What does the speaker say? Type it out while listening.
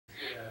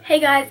Hey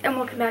guys, and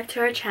welcome back to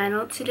our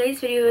channel.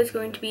 Today's video is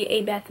going to be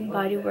a Bath &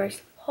 Body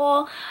Works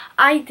haul.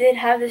 I did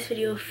have this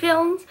video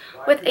filmed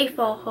with a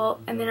fall haul,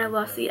 and then I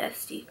lost the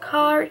SD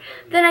card.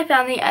 Then I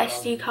found the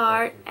SD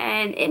card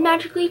and it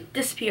magically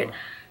disappeared.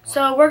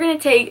 So we're going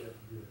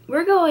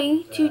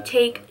to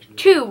take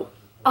two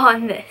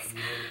on this.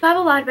 I have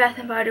a lot of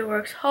Bath & Body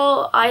Works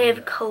haul. I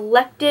have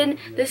collected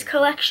this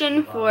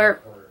collection for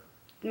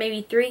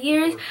maybe 3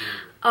 years.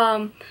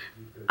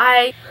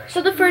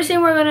 So the first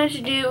thing we're going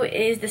to do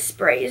is the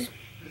sprays.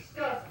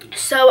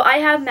 So I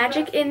have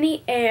Magic in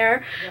the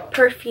Air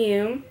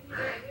perfume.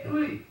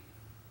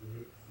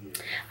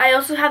 I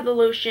also have the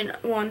lotion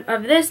one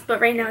of this, but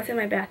right now it's in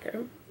my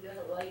bathroom.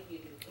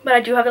 But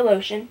I do have the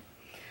lotion.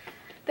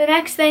 The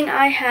next thing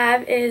I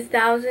have is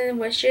Thousand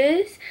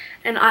Wishes,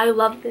 and I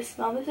love this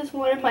smell. This is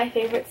one of my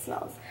favorite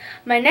smells.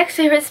 My next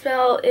favorite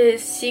smell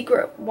is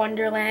Secret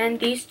Wonderland.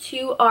 These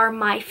two are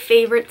my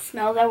favorite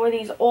smells. I wear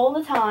these all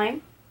the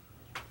time.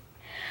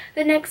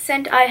 The next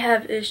scent I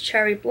have is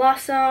Cherry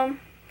Blossom.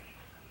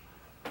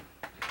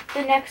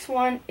 The next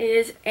one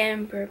is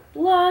Amber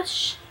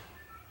Blush.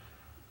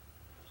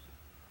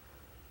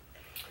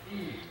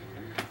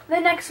 The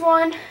next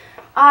one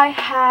I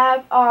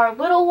have are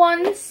little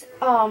ones.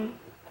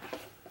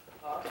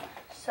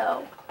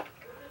 So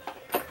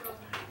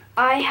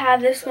I have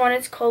this one.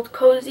 It's called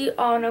Cozy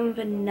Autumn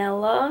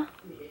Vanilla.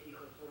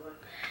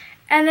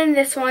 And then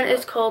this one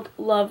is called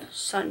Love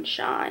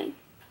Sunshine.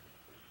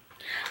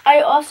 I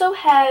also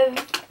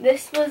have,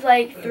 this was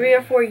like 3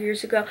 or 4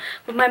 years ago,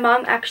 but my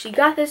mom actually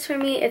got this for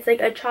me. It's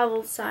like a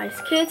travel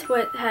size kit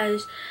with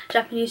has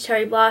Japanese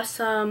cherry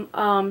blossom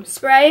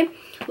spray,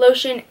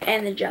 lotion,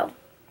 and the gel.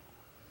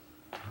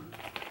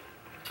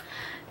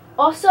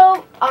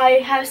 Also,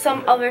 I have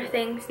some other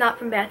things, not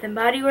from Bath &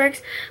 Body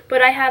Works,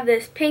 but I have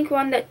this pink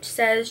one that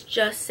says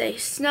Just Say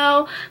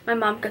Snow. My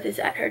mom got this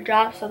at her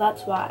job, so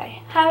that's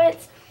why I have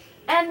it.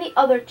 And the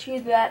other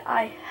two that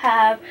I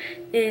have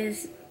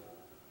is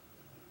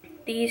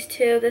these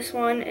two. This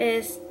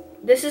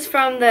is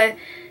from the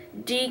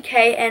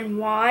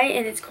DKNY,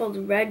 and it's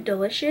called Red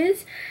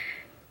Delicious.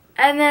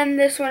 And then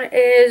this one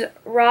is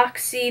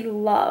Roxy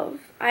Love.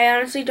 I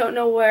honestly don't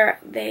know where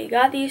they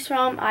got these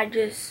from. I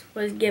just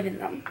was given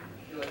them.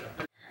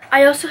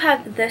 I also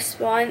have this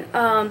one.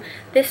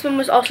 This one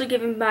was also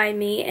given by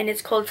me, and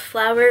it's called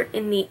Flower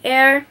in the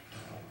Air.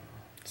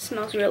 It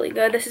smells really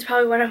good. This is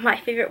probably one of my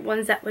favorite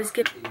ones that was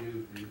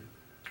given.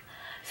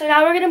 So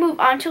now we're going to move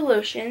on to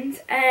lotions,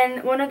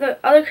 and one of the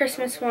other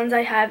Christmas ones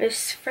I have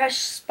is Fresh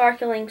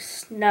Sparkling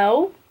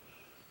Snow.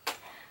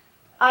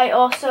 I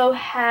also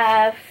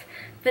have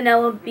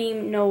Vanilla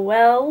Beam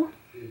Noel.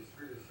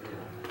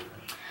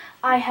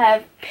 I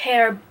have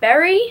Pear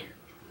Berry,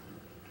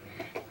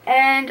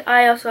 and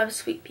I also have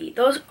Sweet Pea.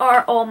 Those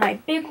are all my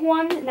big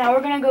ones. Now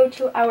we're going to go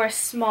to our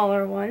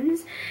smaller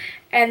ones,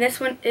 and this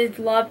one is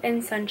Love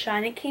and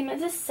Sunshine. It came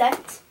as a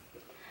set.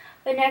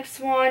 The next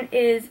one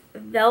is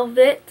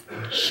Velvet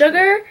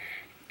Sugar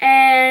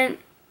and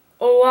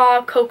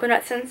Owa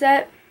Coconut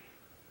Sunset.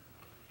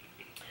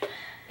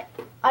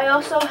 I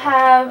also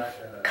have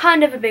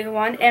kind of a big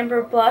one,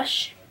 Amber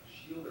Blush.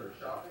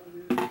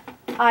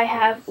 I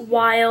have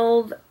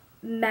Wild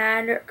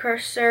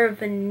Madcurser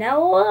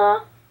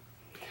Vanilla.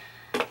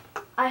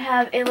 I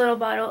have a little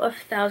bottle of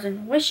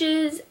Thousand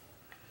Wishes.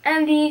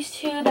 And these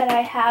two that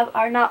I have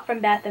are not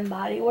from Bath &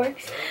 Body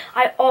Works.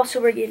 I also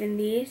were given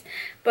these,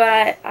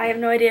 but I have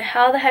no idea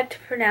how the heck to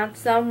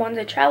pronounce them. One's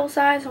a travel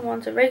size and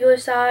one's a regular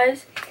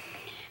size.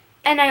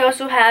 And I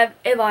also have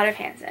a lot of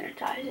hand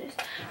sanitizers.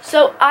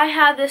 So I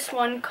have this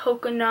one,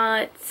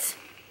 Coconut.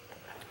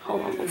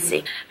 Hold on, let's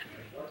see.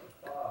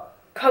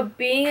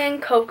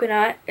 Caribbean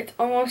Coconut. It's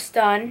almost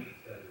done.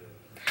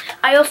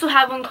 I also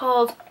have one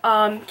called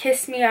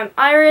Kiss Me, I'm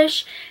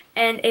Irish,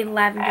 and a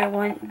lavender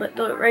one, but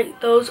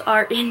those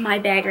are in my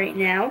bag right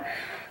now.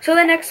 So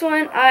the next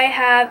one I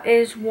have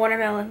is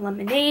Watermelon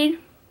Lemonade,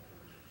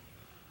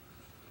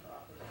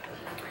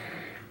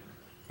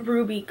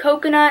 Ruby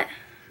Coconut,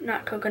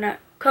 not coconut,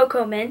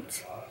 Cocoa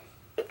Mint.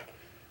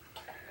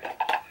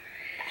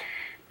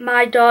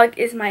 My Dog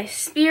Is My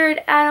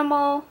Spirit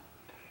Animal.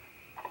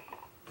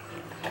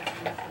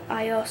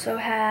 I also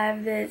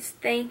have this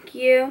Thank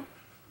You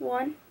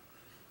one.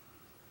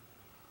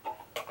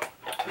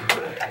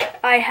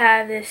 I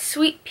have this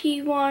Sweet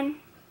Pea one,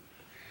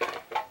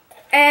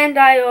 and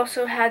I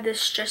also have this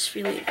Stress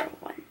Reliever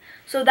one.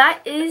 So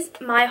that is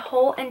my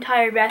whole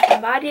entire Bath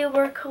 & Body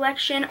Works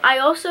collection. I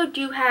also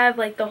do have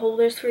like the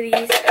holders for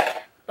these,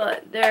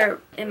 but they're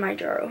in my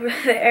drawer over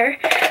there.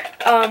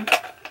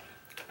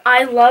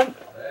 I love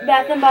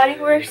Bath & Body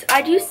Works.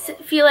 I do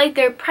feel like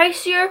they're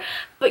pricier,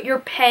 but you're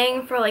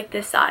paying for like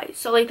this size.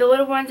 So like the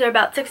little ones are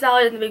about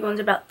 $6 and the big ones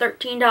are about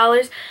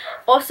 $13.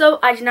 Also,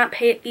 I did not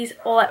pay these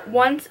all at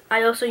once.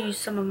 I also used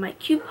some of my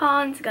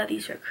coupons, got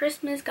these for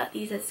Christmas, got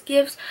these as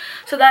gifts.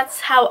 So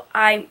that's how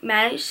I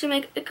managed to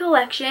make a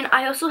collection.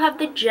 I also have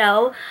the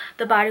gel,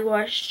 the body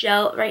wash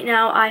gel. Right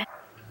now I have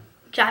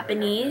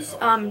Japanese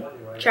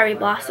cherry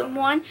blossom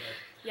one.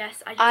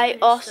 Yes, I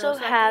also those,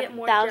 so have I get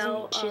more 1000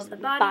 gel Inches of the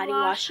body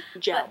wash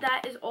gel. But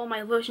that is all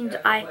my lotions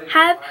I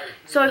have.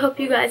 So I hope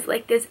you guys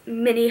like this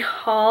mini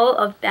haul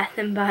of Bath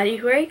and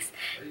Body Works,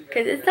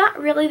 because it's not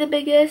really the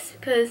biggest,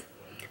 because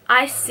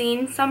I've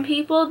seen some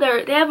people,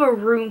 they have a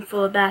room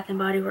full of Bath and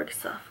Body Works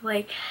stuff.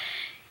 Like,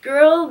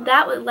 girl,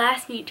 that would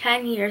last me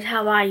 10 years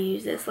how I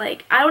use this.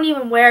 Like, I don't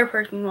even wear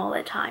perfume all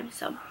the time.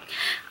 So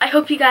I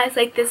hope you guys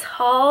like this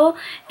haul.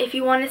 If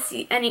you want to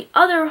see any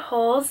other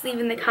hauls, leave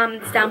in the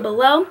comments down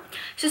below.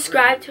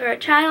 Subscribe to our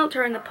channel,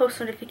 turn the post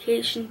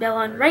notification bell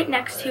on right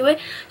next to it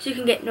so you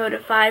can get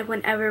notified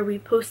whenever we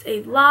post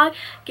a vlog.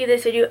 Give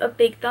this video a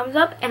big thumbs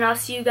up, and I'll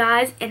see you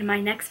guys in my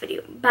next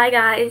video. Bye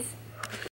guys.